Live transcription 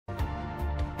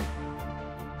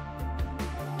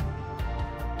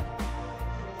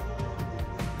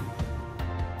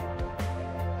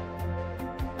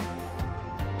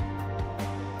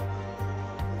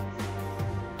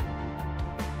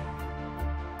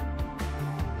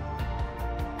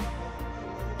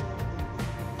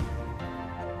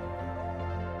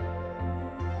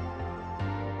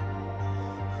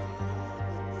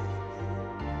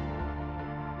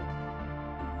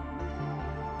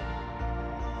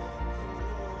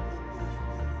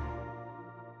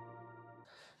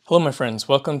Hello my friends,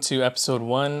 welcome to episode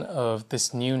 1 of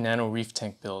this new Nano Reef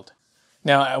tank build.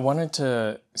 Now I wanted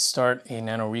to start a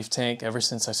Nano Reef tank ever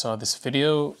since I saw this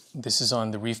video. This is on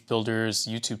the Reef Builders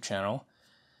YouTube channel.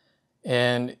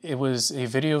 And it was a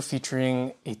video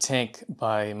featuring a tank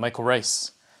by Michael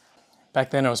Rice. Back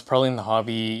then I was probably in the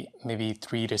hobby maybe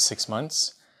 3 to 6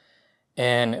 months.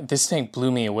 And this tank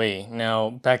blew me away. Now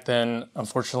back then,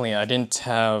 unfortunately, I didn't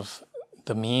have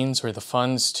the means or the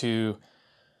funds to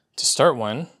start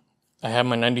one. I had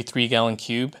my 93 gallon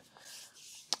cube,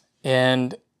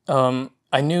 and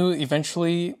I knew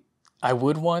eventually I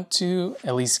would want to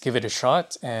at least give it a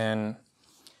shot and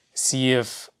see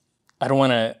if, I don't want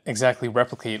to exactly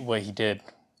replicate what he did,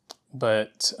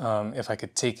 but if I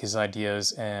could take his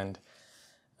ideas and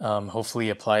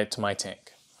hopefully apply it to my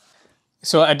tank.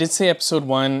 So I did say episode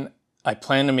 1, I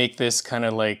plan to make this kind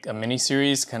of like a mini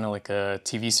series, kind of like a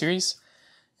TV series,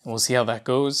 and we'll see how that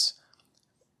goes.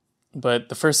 But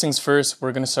the first things first,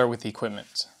 we're going to start with the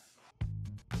equipment.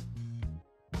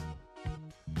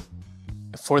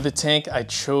 For the tank, I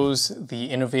chose the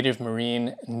innovative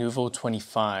marine Nuvo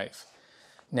 25.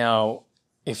 Now,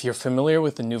 if you're familiar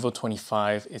with the Nuvo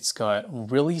 25, it's got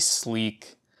really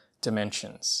sleek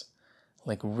dimensions,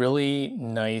 like really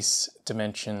nice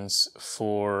dimensions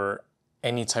for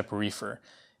any type of reefer.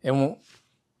 And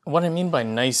what I mean by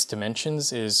nice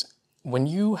dimensions is when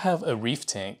you have a reef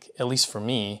tank, at least for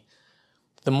me,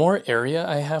 the more area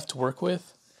I have to work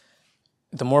with,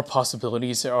 the more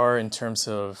possibilities there are in terms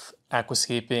of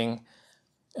aquascaping,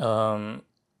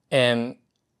 and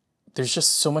there's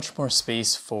just so much more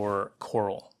space for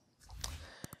coral.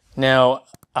 Now,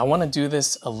 I want to do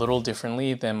this a little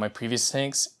differently than my previous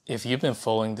tanks. If you've been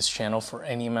following this channel for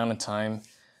any amount of time,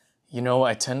 you know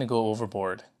I tend to go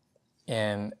overboard,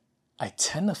 and I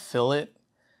tend to fill it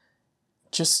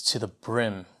just to the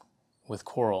brim with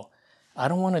coral. I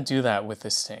don't want to do that with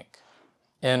this tank.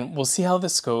 And we'll see how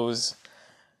this goes.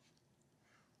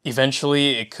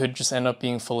 Eventually, it could just end up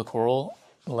being full of coral,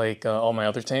 like all my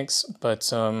other tanks. But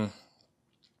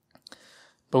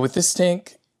with this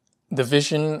tank, the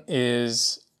vision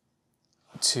is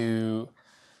to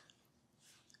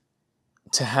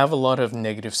have a lot of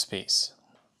negative space.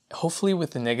 Hopefully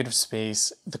with the negative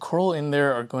space, the coral in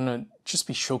there are going to just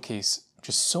be showcased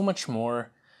just so much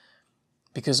more.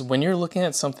 Because when you're looking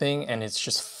at something and it's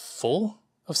just full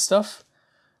of stuff,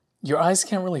 your eyes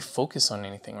can't really focus on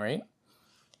anything, right?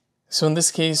 So in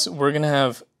this case, we're going to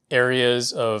have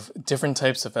areas of different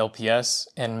types of LPS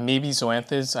and maybe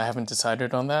zoanthids. I haven't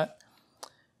decided on that.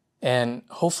 And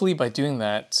hopefully by doing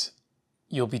that,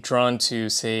 you'll be drawn to,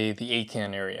 say, the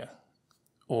acan area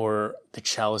or the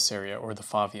chalice area or the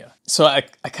favia. So I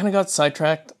kind of got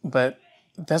sidetracked, but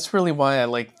that's really why I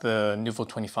like the Nuvo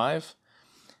 25.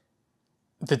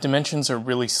 The dimensions are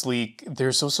really sleek.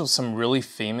 There's also some really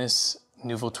famous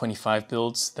Nuvo 25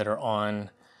 builds that are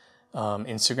on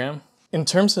Instagram. In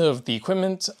terms of the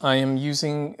equipment, I am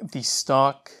using the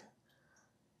stock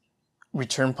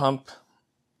return pump.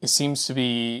 It seems to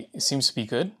be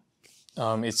good.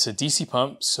 It's a DC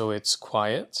pump, so it's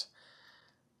quiet,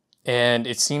 and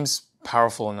it seems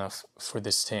powerful enough for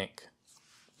this tank.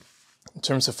 In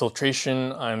terms of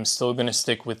filtration, I'm still going to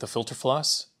stick with the filter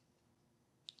floss.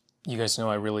 You guys know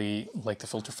I really like the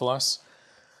filter floss.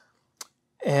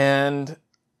 And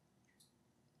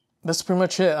that's pretty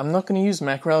much it. I'm not going to use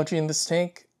macroalgae in this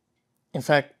tank. In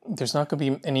fact, there's not going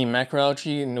to be any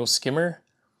macroalgae, no skimmer.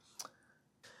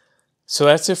 So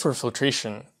that's it for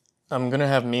filtration. I'm going to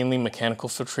have mainly mechanical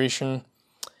filtration,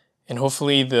 and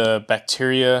hopefully the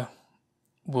bacteria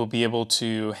will be able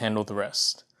to handle the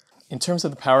rest. In terms of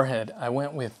the power head, I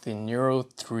went with the Neuro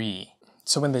 3.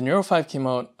 So when the Neuro 5 came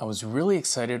out, I was really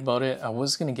excited about it. I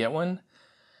was going to get one.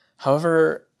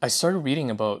 However, I started reading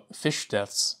about fish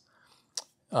deaths.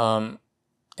 And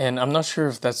I'm not sure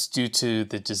if that's due to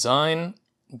the design,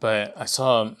 but I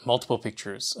saw multiple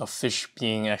pictures of fish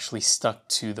being actually stuck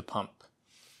to the pump.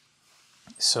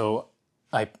 So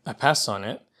I passed on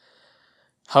it.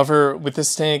 However, with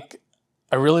this tank,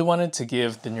 I really wanted to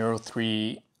give the Neuro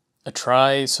 3 a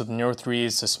try. So the Neuro 3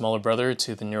 is a smaller brother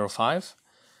to the Neuro 5.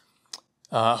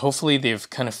 Hopefully they've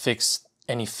kind of fixed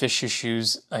any fish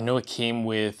issues. I know it came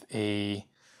with a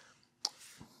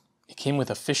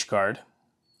fish guard,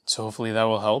 so hopefully that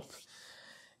will help.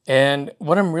 And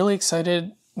what I'm really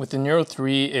excited with the Neuro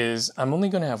 3 is I'm only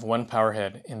going to have one power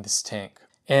head in this tank.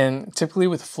 And typically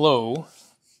with flow,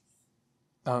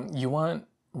 you want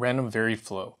random varied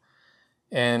flow.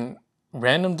 And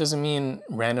random doesn't mean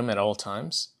random at all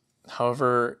times.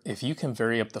 However, if you can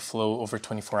vary up the flow over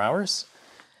 24 hours,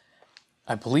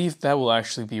 I believe that will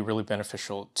actually be really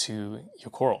beneficial to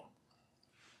your coral.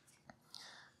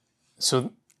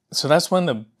 So So that's one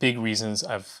of the big reasons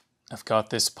I've got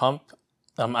this pump.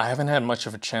 I haven't had much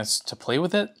of a chance to play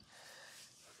with it,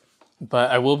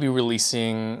 but I will be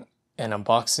releasing an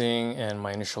unboxing and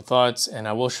my initial thoughts, and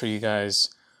I will show you guys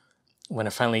when I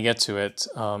finally get to it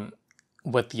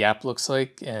what the app looks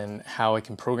like and how I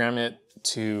can program it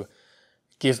to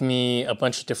give me a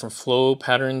bunch of different flow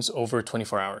patterns over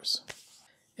 24 hours.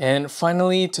 And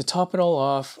finally, to top it all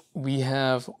off, we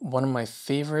have one of my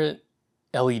favorite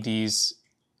LED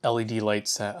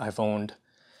lights that I've owned.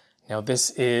 Now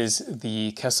this is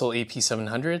the Kessel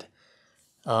AP700.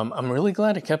 I'm really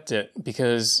glad I kept it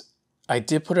because I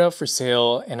did put it up for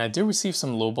sale and I did receive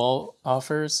some lowball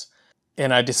offers,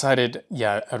 and I decided,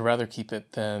 yeah, I'd rather keep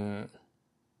it than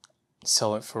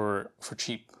sell it for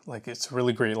cheap. Like, it's a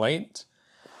really great light,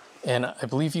 and I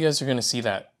believe you guys are going to see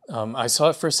that. I saw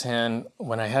it firsthand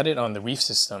when I had it on the Reef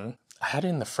system. I had it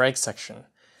in the frag section,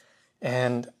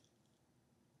 and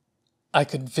I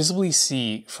could visibly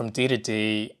see from day to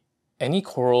day any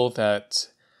coral that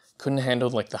couldn't handle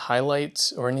like the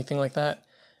highlights or anything like that.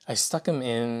 I stuck them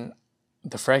in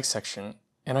the frag section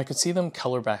and I could see them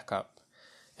color back up.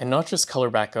 And not just color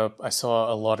back up, I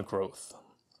saw a lot of growth.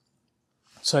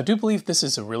 So I do believe this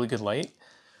is a really good light.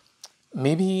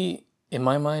 Maybe in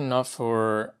my mind, not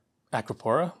for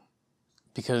Acropora,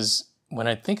 because when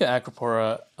I think of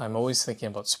Acropora, I'm always thinking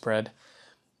about spread.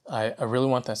 I really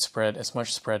want that spread, as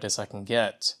much spread as I can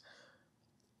get.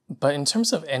 But in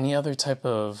terms of any other type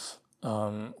of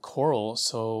coral,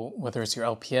 so whether it's your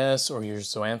LPS or your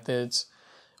zoanthids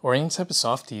or any type of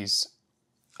softies,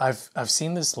 I've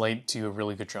seen this light do a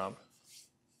really good job.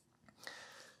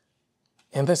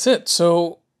 And that's it.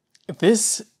 So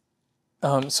this,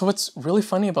 so what's really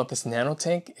funny about this nano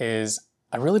tank is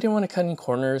I really didn't want to cut any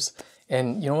corners.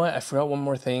 And you know what? I forgot one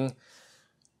more thing.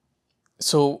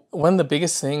 So one of the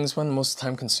biggest things, one of the most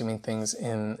time consuming things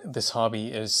in this hobby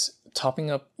is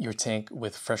topping up your tank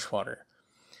with fresh water.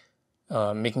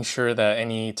 Making sure that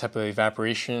any type of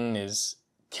evaporation is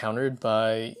countered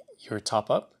by your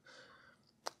top up.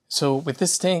 So with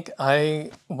this tank,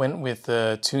 I went with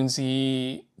the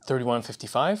Toonsy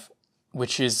 3155,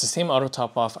 which is the same auto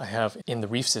top off I have in the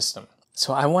Reef system.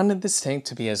 So I wanted this tank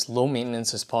to be as low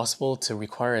maintenance as possible, to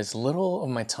require as little of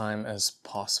my time as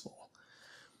possible.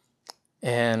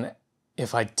 And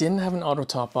if I didn't have an auto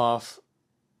top off,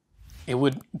 it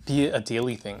would be a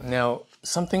daily thing. Now,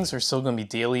 some things are still going to be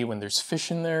daily. When there's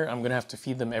fish in there, I'm going to have to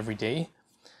feed them every day.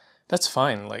 That's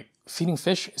fine. Like, feeding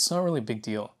fish, it's not really a big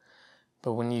deal.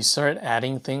 But when you start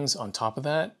adding things on top of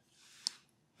that,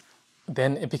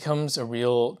 then it becomes a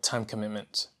real time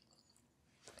commitment.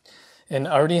 And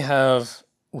I already have,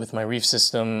 with my Reef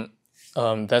system,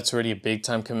 that's already a big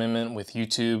time commitment with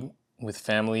YouTube, with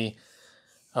family.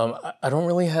 I don't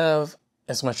really have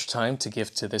as much time to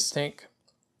give to this tank.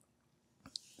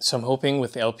 So I'm hoping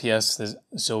with the LPS, the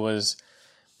Zoas,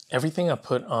 everything I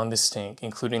put on this tank,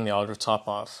 including the auto top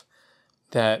off,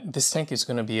 that this tank is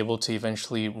going to be able to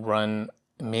eventually run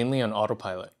mainly on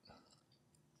autopilot.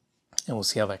 And we'll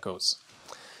see how that goes.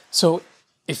 So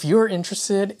if you're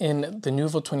interested in the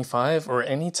Nuvo 25 or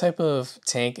any type of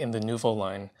tank in the Nuvo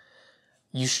line,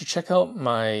 you should check out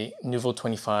my Nuvo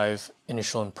 25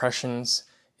 initial impressions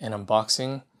and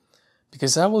unboxing,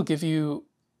 because that will give you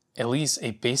at least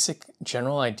a basic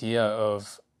general idea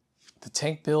of the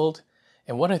tank build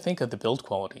and what I think of the build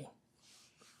quality.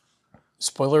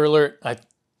 Spoiler alert,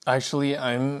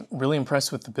 I'm really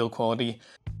impressed with the build quality.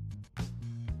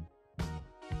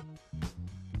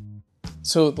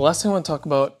 So the last thing I want to talk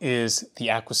about is the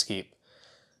Aquascape.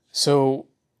 So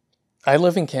I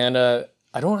live in Canada.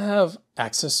 I don't have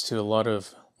access to a lot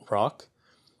of rock.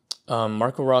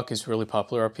 Marco rock is really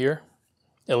popular up here,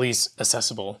 at least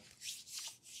accessible.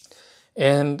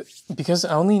 And because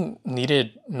I only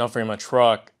needed not very much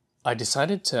rock, I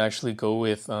decided to actually go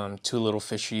with Two Little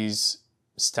Fishies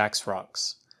Stax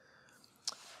rocks.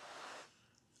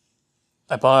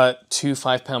 I bought 2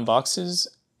 5-pound boxes,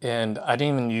 and I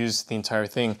didn't even use the entire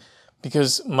thing,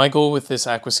 because my goal with this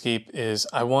Aquascape is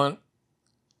I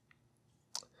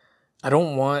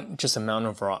don't want just a mountain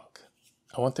of rock.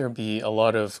 I want there to be a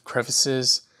lot of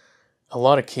crevices, a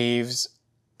lot of caves,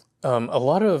 a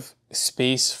lot of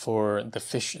space for the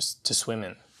fish to swim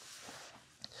in.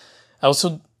 I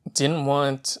also didn't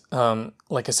want,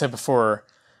 like I said before,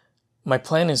 my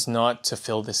plan is not to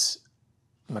fill this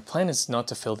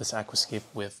Aquascape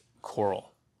with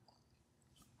coral.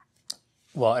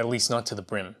 Well, at least not to the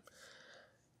brim.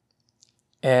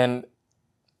 And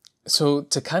so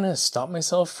to kind of stop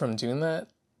myself from doing that,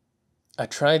 I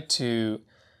tried to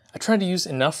use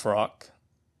enough rock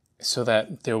so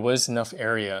that there was enough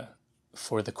area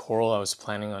for the coral I was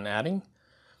planning on adding.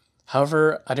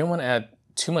 However, I didn't want to add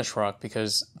too much rock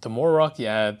because the more rock you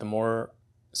add, the more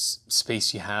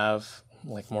space you have,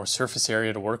 like more surface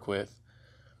area to work with,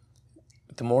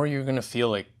 the more you're going to feel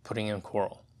like putting in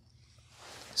coral.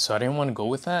 So I didn't want to go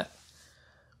with that.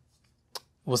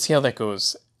 We'll see how that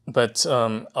goes. But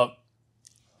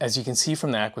as you can see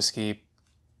from the Aquascape,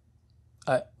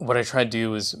 what I tried to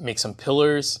do was make some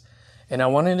pillars, and I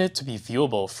wanted it to be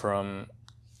viewable from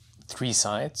 3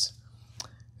 sides.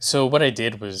 So what I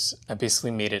did was I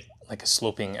basically made it like a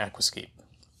sloping aquascape,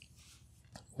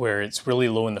 where it's really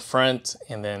low in the front,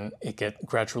 and then it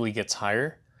gradually gets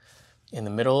higher in the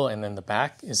middle, and then the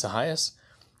back is the highest.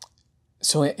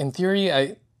 So in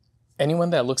theory, anyone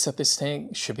that looks at this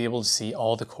tank should be able to see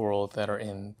all the coral that are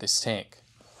in this tank.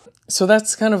 So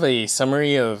that's kind of a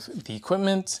summary of the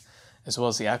equipment, as well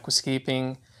as the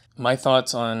aquascaping, my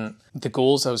thoughts on the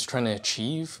goals I was trying to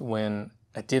achieve when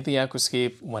I did the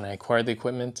aquascape, when I acquired the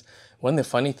equipment. One of the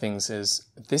funny things is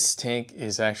this tank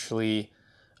is actually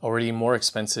already more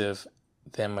expensive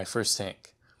than my first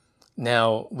tank.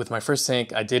 Now, with my first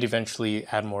tank, I did eventually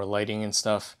add more lighting and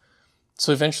stuff.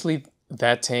 So eventually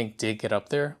that tank did get up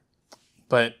there.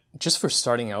 But just for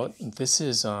starting out, this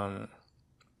is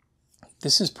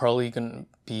probably going to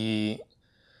be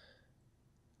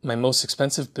my most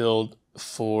expensive build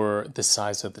for the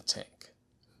size of the tank.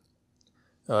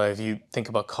 If you think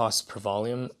about cost per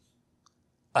volume,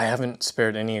 I haven't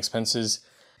spared any expenses.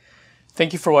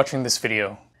 Thank you for watching this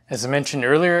video. As I mentioned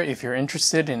earlier, if you're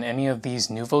interested in any of these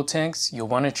Nuvo tanks, you'll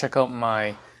want to check out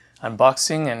my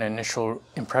unboxing and initial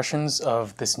impressions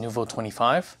of this Nuvo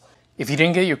 25. If you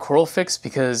didn't get your coral fix,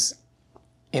 because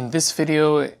in this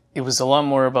video, it was a lot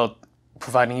more about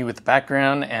providing you with the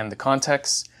background and the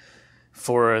context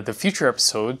for the future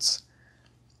episodes,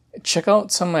 check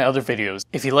out some of my other videos.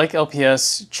 If you like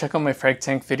LPS, check out my frag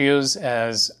tank videos,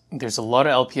 as there's a lot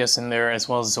of LPS in there, as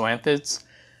well as zoanthids.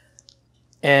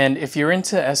 And if you're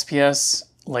into SPS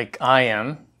like I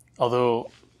am,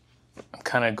 although I'm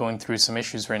kind of going through some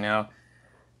issues right now,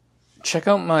 check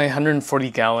out my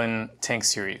 140-gallon tank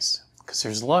series, because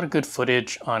there's a lot of good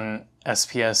footage on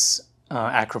SPS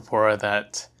Acropora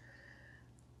that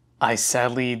I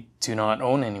sadly do not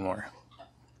own anymore.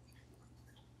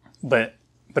 But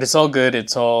it's all good.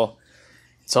 It's all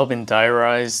been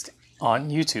diarized on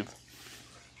YouTube.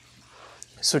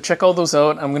 So check all those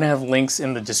out. I'm going to have links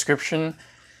in the description,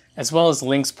 as well as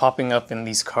links popping up in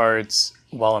these cards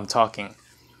while I'm talking.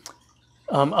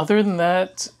 Other than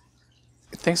that,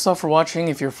 thanks all for watching.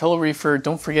 If you're a fellow reefer,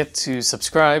 don't forget to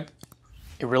subscribe.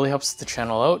 It really helps the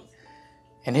channel out.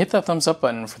 And hit that thumbs up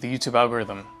button for the YouTube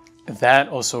algorithm. That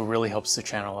also really helps the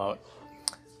channel out.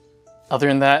 Other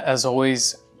than that, as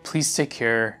always, please take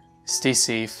care, stay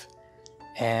safe,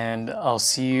 and I'll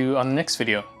see you on the next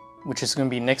video, which is going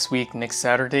to be next week, next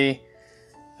Saturday,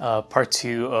 part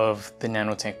 2 of the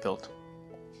nano tank build.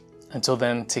 Until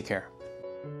then, take care.